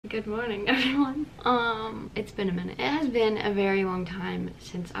Good morning, everyone. It's been a minute. It has been a very long time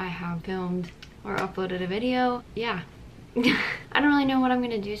since I have filmed or uploaded a video. Yeah. I don't really know what I'm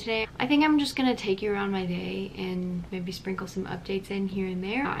gonna do today. I think I'm just gonna take you around my day and maybe sprinkle some updates in here and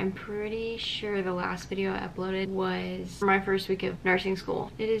there. I'm pretty sure the last video I uploaded was for my first week of nursing school.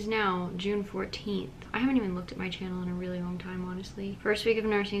 It is now June 14th. I haven't even looked at my channel in a really long time, honestly. First week of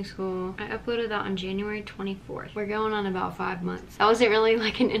nursing school. I uploaded that on January 24th. We're going on about 5 months. That wasn't really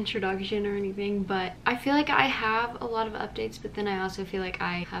like an introduction or anything, but I feel like I have a lot of updates, but then I also feel like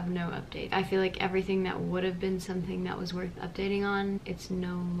I have no updates. I feel like everything that would have been something that was worth updating on, it's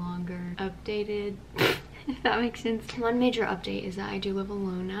no longer updated. If that makes sense. One major update is that I do live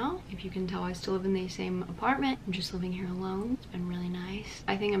alone now. If you can tell, I still live in the same apartment. I'm just living here alone. It's been really nice.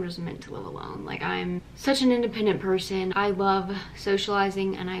 I think I'm just meant to live alone. Like, I'm such an independent person. I love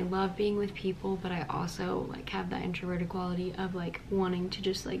socializing and I love being with people, but I also like have that introverted quality of like wanting to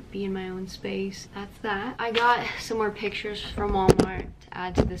just like be in my own space. That's that. I got some more pictures from Walmart to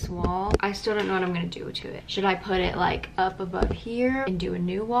add to this wall. I still don't know what I'm gonna do to it. Should I put it like up above here and do a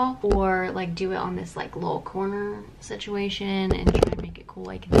new wall, or like do it on this like little corner situation and try to make it cool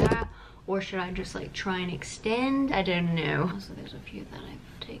like that, or should I just like try and extend? I don't know. Also, there's a few that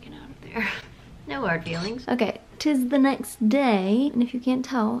I've taken out of there. No hard feelings. Okay, 'tis the next day, and if you can't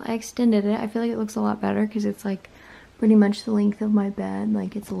tell, I extended it. I feel like it looks a lot better because it's like pretty much the length of my bed.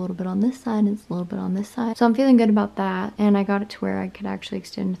 Like, it's a little bit on this side, it's a little bit on this side. So I'm feeling good about that. And I got it to where I could actually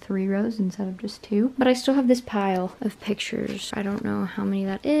extend 3 rows instead of just 2. But I still have this pile of pictures. I don't know how many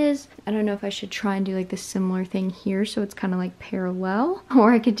that is. I don't know if I should try and do like this similar thing here so it's kind of like parallel.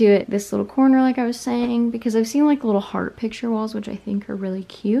 Or I could do it this little corner like I was saying, because I've seen like little heart picture walls, which I think are really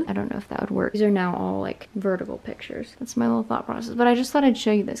cute. I don't know if that would work. These are now all like vertical pictures. That's my little thought process. But I just thought I'd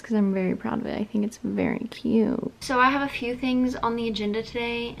show you this because I'm very proud of it. I think it's very cute. So I have a few things on the agenda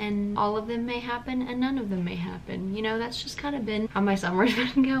today, and all of them may happen and none of them may happen. You know, that's just kind of been how my summer's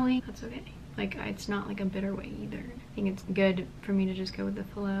been going. That's okay. Like, it's not like a bitter way either. I think it's good for me to just go with the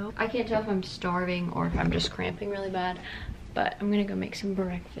flow. I can't tell if I'm starving or if I'm just cramping really bad, but I'm gonna go make some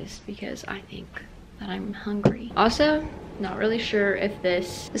breakfast because I think that I'm hungry. Also, not really sure if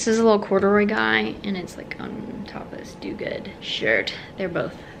this is a little corduroy guy, and it's like on top of this Do Good shirt. They're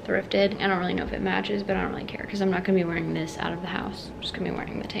both thrifted. I don't really know if it matches, but I don't really care because I'm not gonna be wearing this out of the house. I'm just gonna be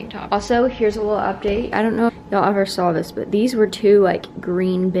wearing the tank top. Also, here's a little update. I don't know if y'all ever saw this, but these were 2 like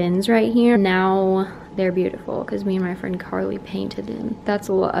green bins right here. Now they're beautiful because me and my friend Carly painted them. That's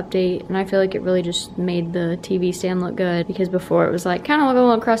a little update, and I feel like it really just made the TV stand look good, because before it was like kind of look a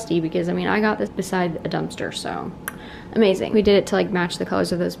little crusty, because I mean I got this beside a dumpster, so amazing. We did it to like match the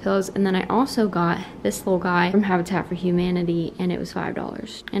colors of those pillows. And then I also got this little guy from Habitat for Humanity, and it was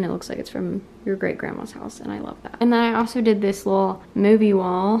 $5, and it looks like it's from your great grandma's house, and I love that. And then I also did this little movie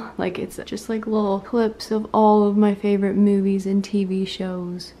wall. Like, it's just like little clips of all of my favorite movies and TV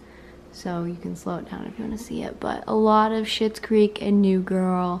shows, so you can slow it down if you want to see it. But a lot of Schitt's Creek and New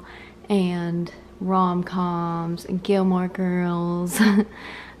Girl and rom-coms and Gilmore Girls.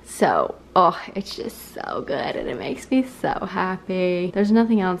 So, oh, it's just so good and it makes me so happy. There's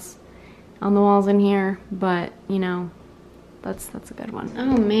nothing else on the walls in here, but you know, that's a good one.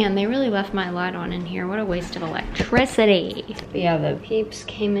 Oh man, they really left my light on in here. What a waste of electricity. But yeah, the peeps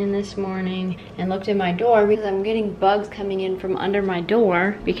came in this morning and looked at my door because I'm getting bugs coming in from under my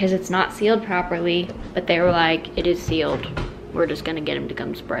door because it's not sealed properly. But they were like, it is sealed. We're just gonna get them to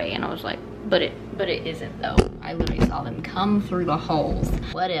come spray. And I was like, but it isn't though. I literally saw them come through the holes.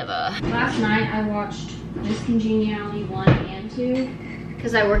 Whatever. Last night I watched Discongeniality 1 and 2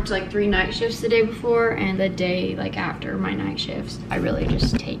 because I worked like 3 night shifts the day before, and the day like after my night shifts, I really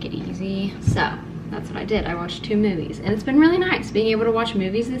just take it easy. So that's what I did. I watched 2 movies, and it's been really nice being able to watch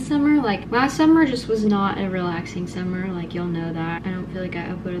movies this summer. Like, last summer just was not a relaxing summer. Like, you'll know that. I don't feel like I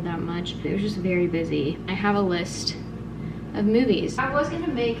uploaded that much. It was just very busy. I have a list of movies. I was gonna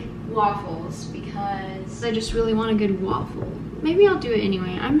make waffles because I just really want a good waffle. Maybe I'll do it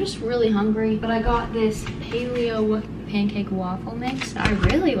anyway. I'm just really hungry, but I got this paleo pancake waffle mix. I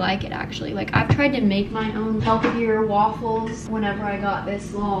really like it actually. Like, I've tried to make my own healthier waffles whenever I got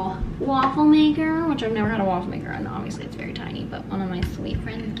this little waffle maker, which I've never had a waffle maker, and obviously it's very tiny, but one of my sweet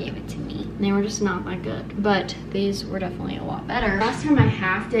friends gave it to me. And they were just not that good, but these were definitely a lot better. Last time I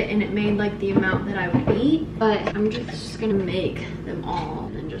halved it and it made like the amount that I would eat, but I'm just gonna make them all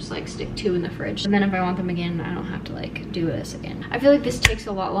and then just like stick 2 in the fridge. And then if I want them again, I don't have to like do this again. I feel like this takes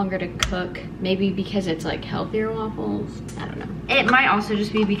a lot longer to cook, maybe because it's like healthier waffles. I don't know. It might also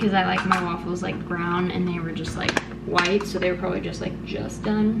just be because I like my waffles like brown and they were just like white, so they were probably just like just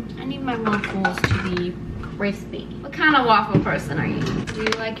done. I need my waffles to be crispy. What kind of waffle person are you? Do you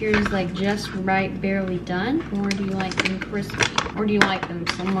like yours like just right, barely done? Or do you like them crispy? Or do you like them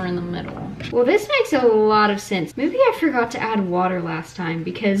somewhere in the middle? Well, this makes a lot of sense. Maybe I forgot to add water last time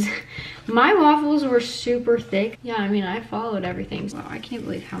because my waffles were super thick. Yeah, I mean, I followed everything. Wow, I can't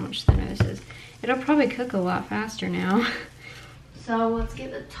believe how much thinner this is. It'll probably cook a lot faster now. So let's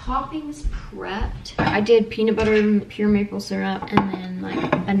get the toppings prepped. I did peanut butter and pure maple syrup and then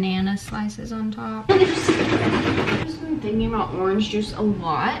like banana slices on top. I've just been thinking about orange juice a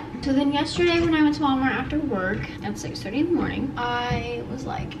lot. So then yesterday when I went to Walmart after work at 6:30 in the morning, I was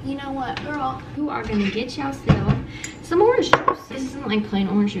like, you know what, girl, you are gonna get yourself some orange juice. This isn't like plain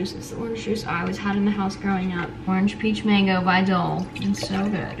orange juice, it's the orange juice I always had in the house growing up. Orange Peach Mango by Dole. It's so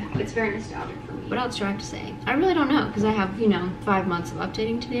good. It's very nostalgic for me. What else do I have to say? I really don't know because I have, you know, 5 months of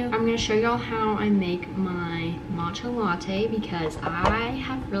updating to do. I'm gonna show y'all how I make my matcha latte because I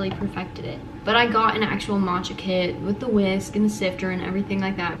have really perfected it. But I got an actual matcha kit with the whisk and the sifter and everything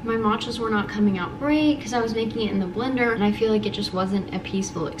like that. My matchas were not coming out great because I was making it in the blender and I feel like it just wasn't a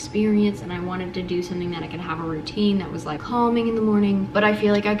peaceful experience, and I wanted to do something that I could have a routine that was like calming in the morning, but I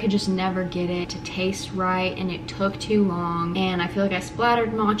feel like I could just never get it to taste right, and it took too long, and I feel like I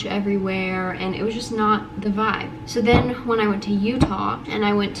splattered matcha everywhere and it was just not the vibe. So then when I went to Utah and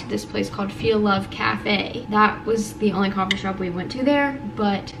I went to this place called Feel Love Cafe, that was the only coffee shop we went to there,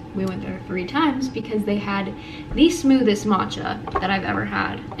 but we went there 3 times because they had the smoothest matcha that I've ever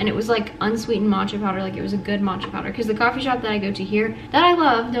had. And it was like unsweetened matcha powder, like it was a good matcha powder. Because the coffee shop that I go to here, that I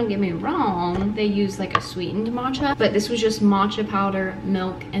love, don't get me wrong, they use like a sweetened matcha, but this was just matcha powder,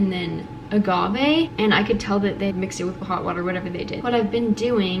 milk, and then agave, and I could tell that they mixed it with hot water, whatever they did. What I've been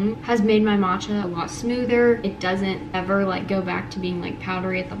doing has made my matcha a lot smoother. It doesn't ever like go back to being like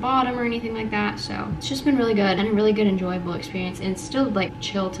powdery at the bottom or anything like that, so it's just been really good and a really good enjoyable experience, and it's still like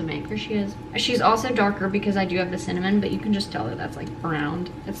chill to make. There she is. She's also darker because I do have the cinnamon, but you can just tell that that's like browned.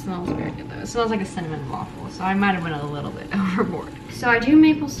 It smells very good though. It smells like a cinnamon waffle, so I might have went a little bit overboard. So I do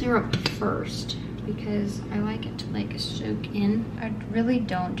maple syrup first because I like it to like soak in. I really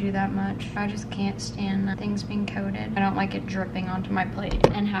don't do that much. I just can't stand things being coated. I don't like it dripping onto my plate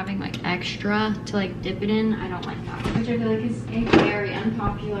and having like extra to like dip it in. I don't like that, which I feel like is a very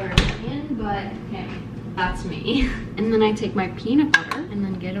unpopular opinion, but hey, that's me. And then I take my peanut butter and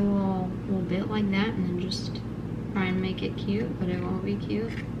then get a little bit like that and then just try and make it cute, but it won't be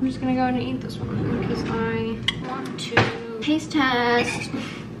cute. I'm just gonna go ahead and eat this one because I want to taste test.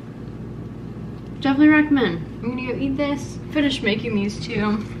 Definitely recommend. I'm gonna go eat this. Finish making these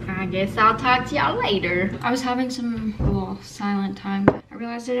too. I guess I'll talk to y'all later. I was having a little silent time, but I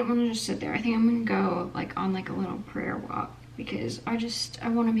realized I didn't want to just sit there. I think I'm gonna go like on like a little prayer walk because I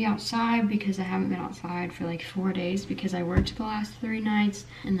want to be outside because I haven't been outside for like 4 days because I worked the last 3 nights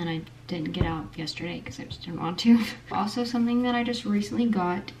and then I didn't get out yesterday because I just didn't want to. Also, something that I just recently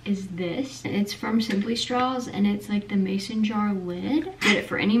got is this. It's from Simply Straws and it's like the mason jar lid. Get it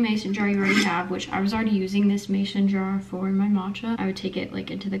for any mason jar you already have, which I was already using this mason jar for my matcha. I would take it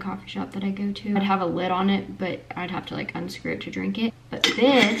like into the coffee shop that I go to. I'd have a lid on it, but I'd have to like unscrew it to drink it. But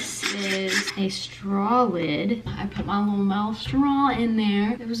this is a straw lid. I put my little metal straw in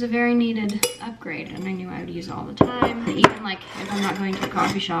there. It was a very needed upgrade and I knew I would use it all the time. Even like if I'm not going to a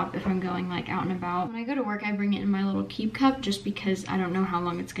coffee shop, if I'm going like out and about. When I go to work, I bring it in my little keep cup just because I don't know how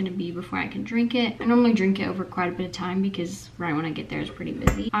long it's gonna be before I can drink it. I normally drink it over quite a bit of time because right when I get there it's pretty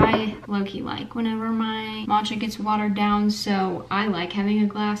busy. I low-key like whenever my matcha gets watered down, so I like having a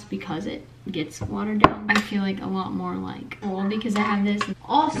glass because it gets watered down. I feel like a lot more like full because I have this.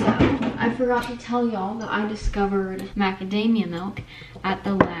 Also, I forgot to tell y'all that I discovered macadamia milk at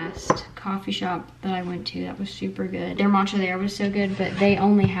the last coffee shop that I went to. That was super good. Their matcha there was so good, but they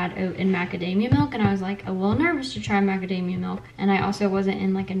only had oat and macadamia milk, and I was like a little nervous to try macadamia milk. And I also wasn't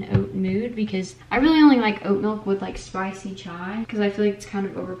in like an oat mood because I really only like oat milk with like spicy chai because I feel like it's kind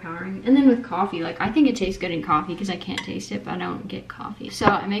of overpowering. And then with coffee, like I think it tastes good in coffee because I can't taste it, but I don't get coffee. So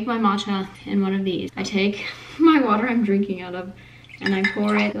I make my matcha in one of these. I take my water I'm drinking out of and I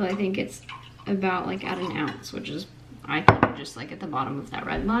pour it till I think it's about like at an ounce, which is I think just like at the bottom of that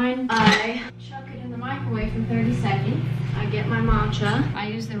red line. I chuck it in the microwave for 30 seconds. I get my matcha. I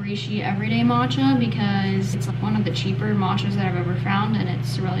use the Rishi Everyday Matcha because it's one of the cheaper matchas that I've ever found and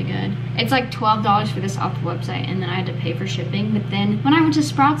it's really good. It's like $12 for this off the website, and then I had to pay for shipping. But then when I went to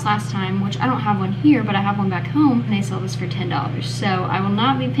Sprouts last time, which I don't have one here, but I have one back home, and they sell this for $10. So I will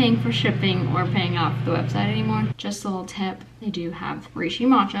not be paying for shipping or paying off the website anymore. Just a little tip. They do have reishi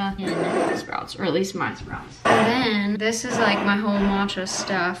matcha in Sprouts, or at least my Sprouts. And then this is like my whole matcha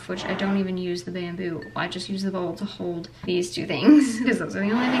stuff, which I don't even use the bamboo. I just use the bowl to hold these two things because those are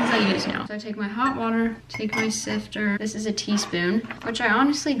the only things I use now. So I take my hot water, take my sifter. This is a teaspoon, which I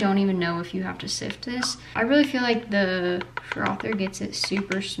honestly don't even know if you have to sift this. I really feel like the frother gets it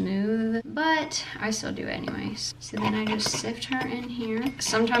super smooth, but I still do it anyways. So then I just sift her in here.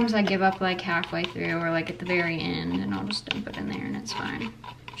 Sometimes I give up like halfway through or like at the very end, and I'll just dump it in there and it's fine.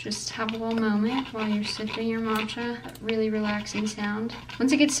 Just have a little moment while you're sifting your matcha. That really relaxing sound.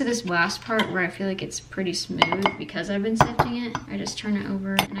 Once it gets to this last part where I feel like it's pretty smooth because I've been sifting it, I just turn it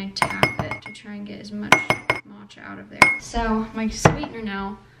over and I tap it to try and get as much matcha out of there. So my sweetener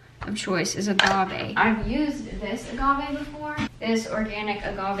now of choice is agave. I've used this agave before, this organic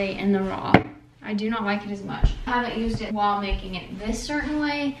agave in the raw. I do not like it as much. I haven't used it while making it this certain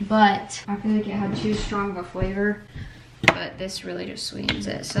way, but I feel like it had too strong of a flavor. But this really just sweetens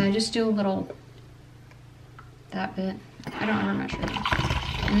it. So I just do a little, that bit. I don't ever measure it.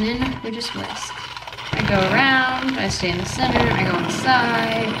 And then we just whisk. I go around, I stay in the center, I go on the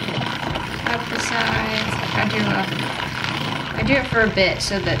side, up the sides. I do it for a bit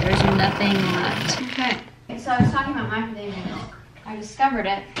so that there's nothing left. Okay, so I was talking about macadamia milk. I discovered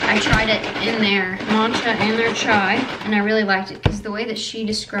it. I tried it in their matcha and their chai, and I really liked it because the way that she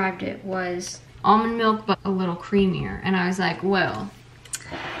described it was almond milk but a little creamier, and I was like, well,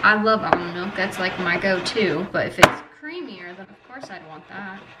 I love almond milk, that's like my go-to, but if it's creamier, then of course I'd want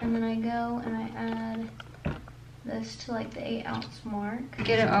that. And then I go and I add this to like the 8-ounce mark,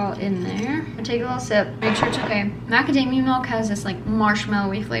 get it all in there. I take a little sip, make sure it's okay. Macadamia milk has this like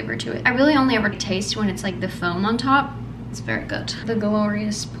marshmallowy flavor to it. I really only ever taste when it's like the foam on top. It's very good. The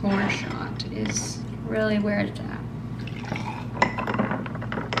glorious pour shot is really where it's at.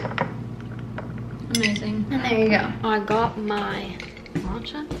 Amazing. And there you go. I got my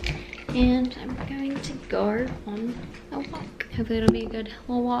matcha and I'm going to go on a walk. Hopefully it'll be a good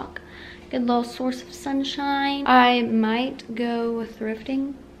little walk. Good little source of sunshine. I might go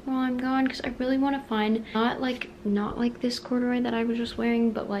thrifting while I'm gone because I really want to find not like this corduroy that I was just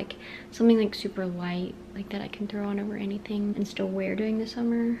wearing, but like something like super light, like that I can throw on over anything and still wear during the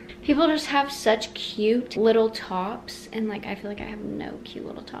summer. People just have such cute little tops, and like I feel like I have no cute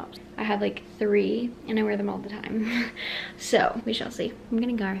little tops. I have like 3 and I wear them all the time. So we shall see. I'm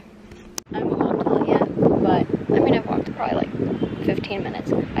gonna go. I haven't walked a lot yet, but I mean I've walked probably like 15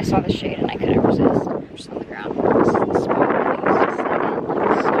 minutes. I saw the shade and I couldn't resist. I'm just on the ground. This is the spot where I used to sit in,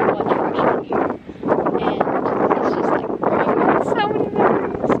 like so much fresh in here. And it's just like bringing so many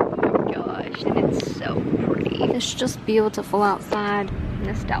memories. Oh my gosh, and it's so pretty. It's just beautiful outside.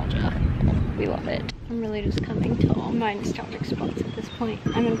 Nostalgia. We love it. I'm really just coming to all my nostalgic spots at this point.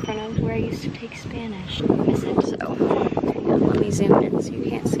 I'm in front of where I used to take Spanish. I miss it, so hang on, let me zoom in so you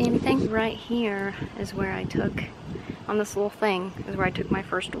can't see anything. Right here is where I took, on this little thing, is where I took my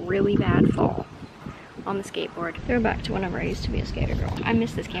first really bad fall on the skateboard. Throwback to whenever I used to be a skater girl. I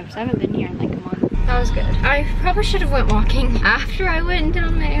miss this campus. I haven't been here in like a month. That was good. I probably should have went walking after I went and did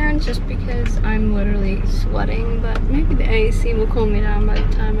all my errands just because I'm literally sweating, but maybe the AC will cool me down by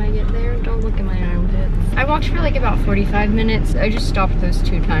the time I get there. Don't look at my armpits. I walked for like about 45 minutes. I just stopped those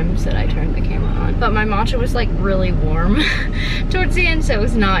 2 times that I turned the camera on. But my matcha was like really warm towards the end, so it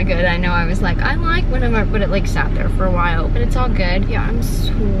was not good. I know I was like, I like whenever, but it like sat there for a while, but it's all good. Yeah, I'm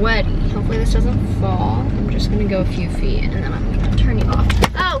sweaty. Hopefully this doesn't fall. I'm just gonna go a few feet and then I'm gonna turn you off.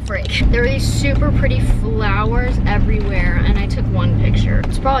 Oh, freak. There were these super pretty flowers everywhere and I took one picture.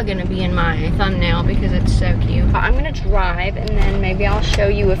 It's probably gonna be in my thumbnail because it's so cute. I'm gonna drive and then maybe I'll show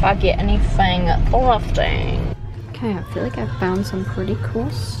you if I get anything thrifting. Okay, I feel like I found some pretty cool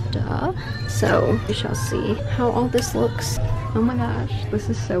stuff. So we shall see how all this looks. Oh my gosh, this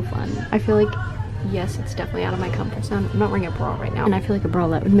is so fun. I feel like, yes, it's definitely out of my comfort zone. I'm not wearing a bra right now, and I feel like a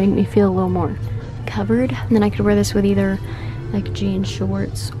bralette would make me feel a little more covered. And then I could wear this with either like jean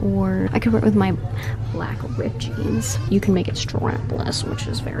shorts, or I could wear it with my black ripped jeans. You can make it strapless, which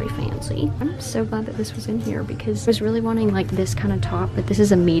is very fancy. I'm so glad that this was in here because I was really wanting like this kind of top, but this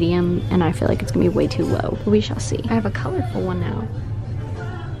is a medium and I feel like it's gonna be way too low. But we shall see. I have a colorful one now.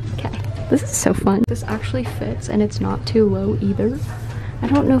 Okay, this is so fun. This actually fits and it's not too low either. I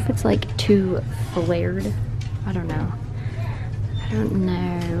don't know if it's like too flared. I don't know.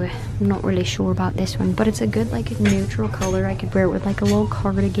 I'm not really sure about this one, but it's a good like neutral color. I could wear it with like a little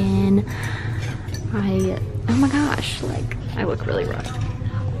cardigan. Oh my gosh, like I look really rough.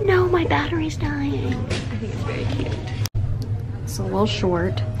 No, my battery's dying. I think it's very cute. It's a little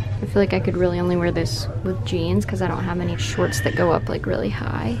short. I feel like I could really only wear this with jeans because I don't have any shorts that go up like really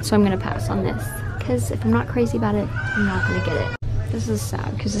high. So I'm gonna pass on this because if I'm not crazy about it, I'm not gonna get it. This is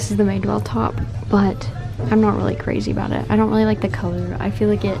sad because this is the Madewell top, but I'm not really crazy about it. I don't really like the color. I feel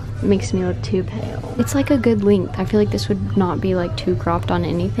like it makes me look too pale. It's like a good length. I feel like this would not be like too cropped on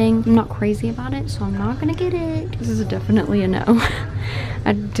anything. I'm not crazy about it, so I'm not gonna get it. This is definitely a no.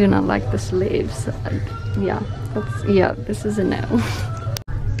 I do not like the sleeves. Yeah, this is a no.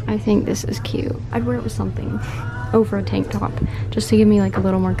 I think this is cute. I'd wear it with something over a tank top just to give me like a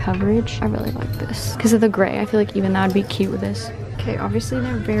little more coverage. I really like this because of the gray. I feel like even that would be cute with this. Okay, obviously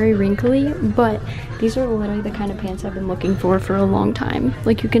they're very wrinkly, but these are literally the kind of pants I've been looking for a long time.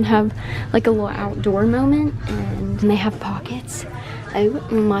 Like you can have like a little outdoor moment and they have pockets. Oh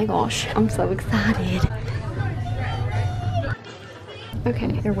my gosh, I'm so excited.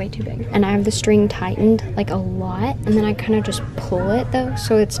 Okay, they're way too big. And I have the string tightened like a lot, and then I kind of just pull it though,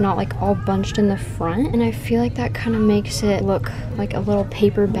 so it's not like all bunched in the front. And I feel like that kind of makes it look like a little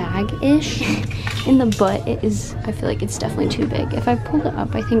paper bag-ish. In the butt, it is, I feel like it's definitely too big. If I pulled it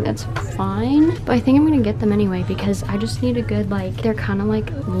up, I think that's fine. But I think I'm gonna get them anyway because I just need a good, like, they're kind of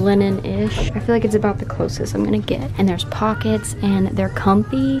like linen-ish. I feel like it's about the closest I'm gonna get. And there's pockets and they're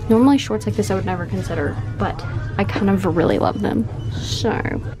comfy. Normally shorts like this I would never consider, but I kind of really love them.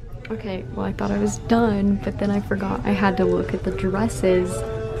 So, okay, well I thought I was done, but then I forgot I had to look at the dresses.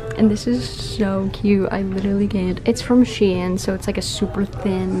 And this is so cute, I literally can't. It's from Shein, so it's like a super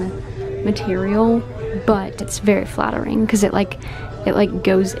thin material, but it's very flattering because it like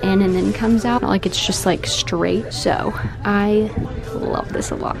goes in and then comes out. Not like it's just like straight. So I love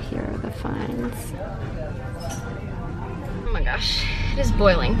this a lot. Here are the finds. Oh my gosh, it is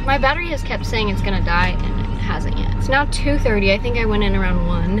boiling. My battery has kept saying it's gonna die and it hasn't yet. It's now 2:30. I think I went in around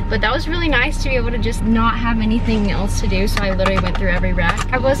 1, but that was really nice to be able to just not have anything else to do, so I literally went through every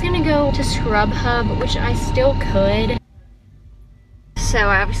rack. I was gonna go to Scrub Hub, which I still could. So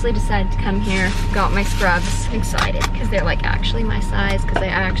I obviously decided to come here, got my scrubs, excited because they're like actually my size, because I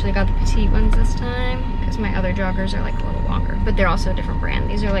actually got the petite ones this time because my other joggers are like a little longer, but they're also a different brand.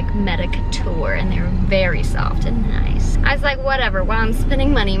 These are like Meta Couture and they're very soft and nice. I was like, whatever, while I'm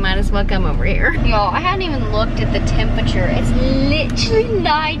spending money, might as well come over here. Y'all, I hadn't even looked at the temperature. It's literally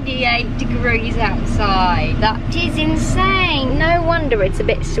 98 degrees outside. That is insane. No wonder it's a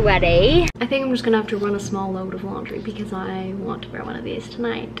bit sweaty. I think I'm just gonna have to run a small load of laundry because I want to wear one of these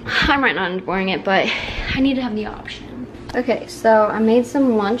tonight. I might not end up wearing it, but I need to have the option. Okay, so I made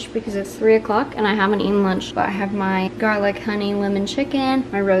some lunch because it's 3 o'clock and I haven't eaten lunch, but I have my garlic, honey, lemon chicken,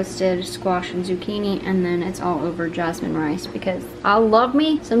 my roasted squash and zucchini, and then it's all over jasmine rice because I love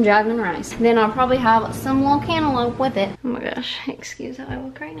me some jasmine rice. Then I'll probably have some little cantaloupe with it. Oh my gosh, excuse how I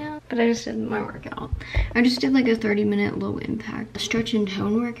look right now. But I just did my workout. I just did like a 30-minute low impact stretch and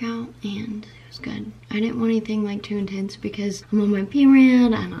tone workout and it was good. I didn't want anything like too intense because I'm on my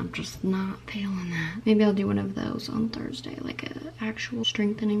period and I'm just not feeling that. Maybe I'll do one of those on Thursday, like a actual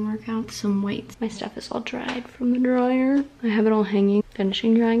strengthening workout, some weights. My stuff is all dried from the dryer. I have it all hanging,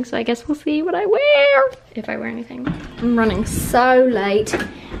 finishing drying, so I guess we'll see what I wear, if I wear anything. I'm running so late.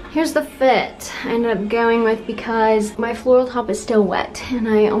 Here's the fit I ended up going with because my floral top is still wet and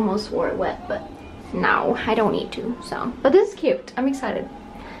I almost wore it wet, but no, I don't need to, so. But this is cute, I'm excited.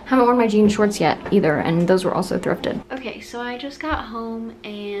 Haven't worn my jean shorts yet either, and those were also thrifted. Okay, so I just got home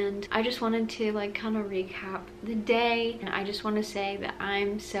and I just wanted to like kind of recap the day, and I just want to say that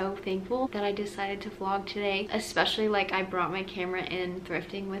I'm so thankful that I decided to vlog today, especially like I brought my camera in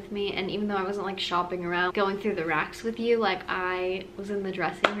thrifting with me, and even though I wasn't like shopping around going through the racks with you, like I was in the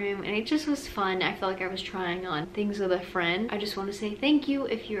dressing room and it just was fun. I felt like I was trying on things with a friend. I just want to say thank you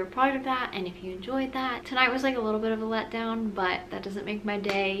if you were part of that and if you enjoyed that. Tonight was like a little bit of a letdown, but that doesn't make my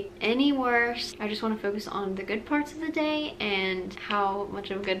day any worse. I just want to focus on the good parts of the day and how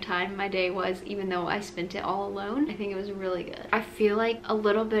much of a good time my day was, even though I spent it all alone. I think it was really good. I feel like a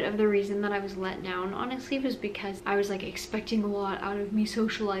little bit of the reason that I was let down honestly was because I was like expecting a lot out of me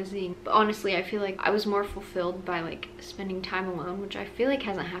socializing, but honestly I feel like I was more fulfilled by like spending time alone, which I feel like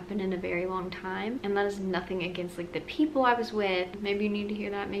hasn't happened in a very long time. And that is nothing against like the people I was with. Maybe you need to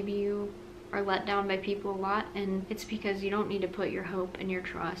hear that, maybe you are let down by people a lot, and it's because you don't need to put your hope and your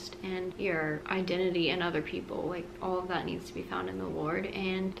trust and your identity in other people. Like, all of that needs to be found in the Lord,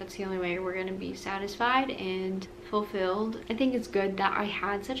 and that's the only way we're going to be satisfied and fulfilled. I think it's good that I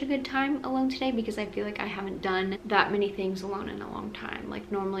had such a good time alone today, because I feel like I haven't done that many things alone in a long time.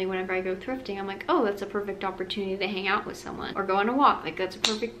 Like, normally whenever I go thrifting, I'm like, oh, that's a perfect opportunity to hang out with someone or go on a walk. Like, that's a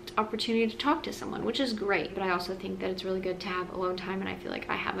perfect opportunity to talk to someone, which is great. But I also think that it's really good to have alone time, and I feel like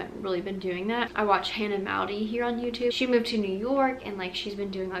I haven't really been doing that. I watch Hannah Mowdy here on YouTube. She moved to New York, and like, she's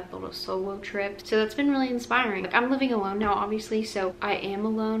been doing like little solo trips, so that's been really inspiring. Like, I'm living alone now, obviously, so I am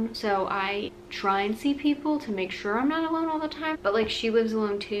alone, so I try and see people to make sure I'm not alone all the time. But like, she lives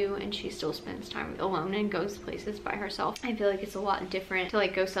alone too, and she still spends time alone and goes places by herself. I feel like it's a lot different to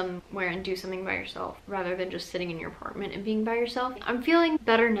like go somewhere and do something by yourself rather than just sitting in your apartment and being by yourself. I'm feeling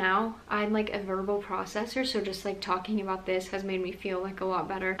better now. I'm like a verbal processor, so just like talking about this has made me feel like a lot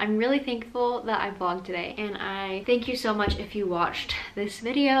better. I'm really thankful that I vlogged today, and I thank you so much if you watched this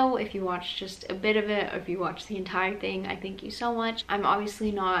video, if you watched just a bit of it, or if you watched the entire thing. I thank you so much. I'm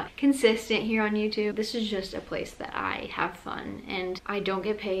obviously not consistent here on YouTube. This is just a place that I have fun, and I don't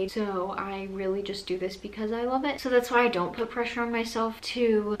get paid, so I really just do this because I love it. So that's why I don't put pressure on myself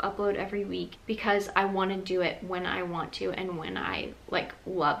to upload every week, because I want to do it when I want to and when I like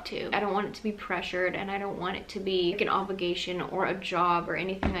love to. I don't want it to be pressured, and I don't want it to be like an obligation or a job or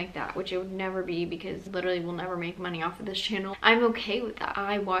anything like that, which it would never be, because literally we'll never make money off of this channel. I'm okay with that.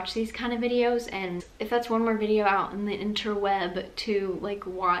 I watch these kind of videos, and if that's one more video out in the interweb to like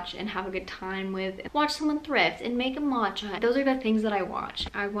watch and have a good time with, watch someone thrift and make a matcha, those are the things that I watch.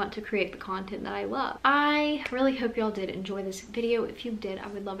 I want to create the content that I love. I really hope y'all did enjoy this video. If you did, I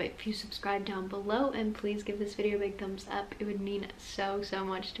would love it if you subscribe down below, and please give this video a big thumbs up. It would mean so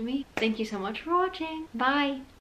much to me. Thank you so much for watching. Bye.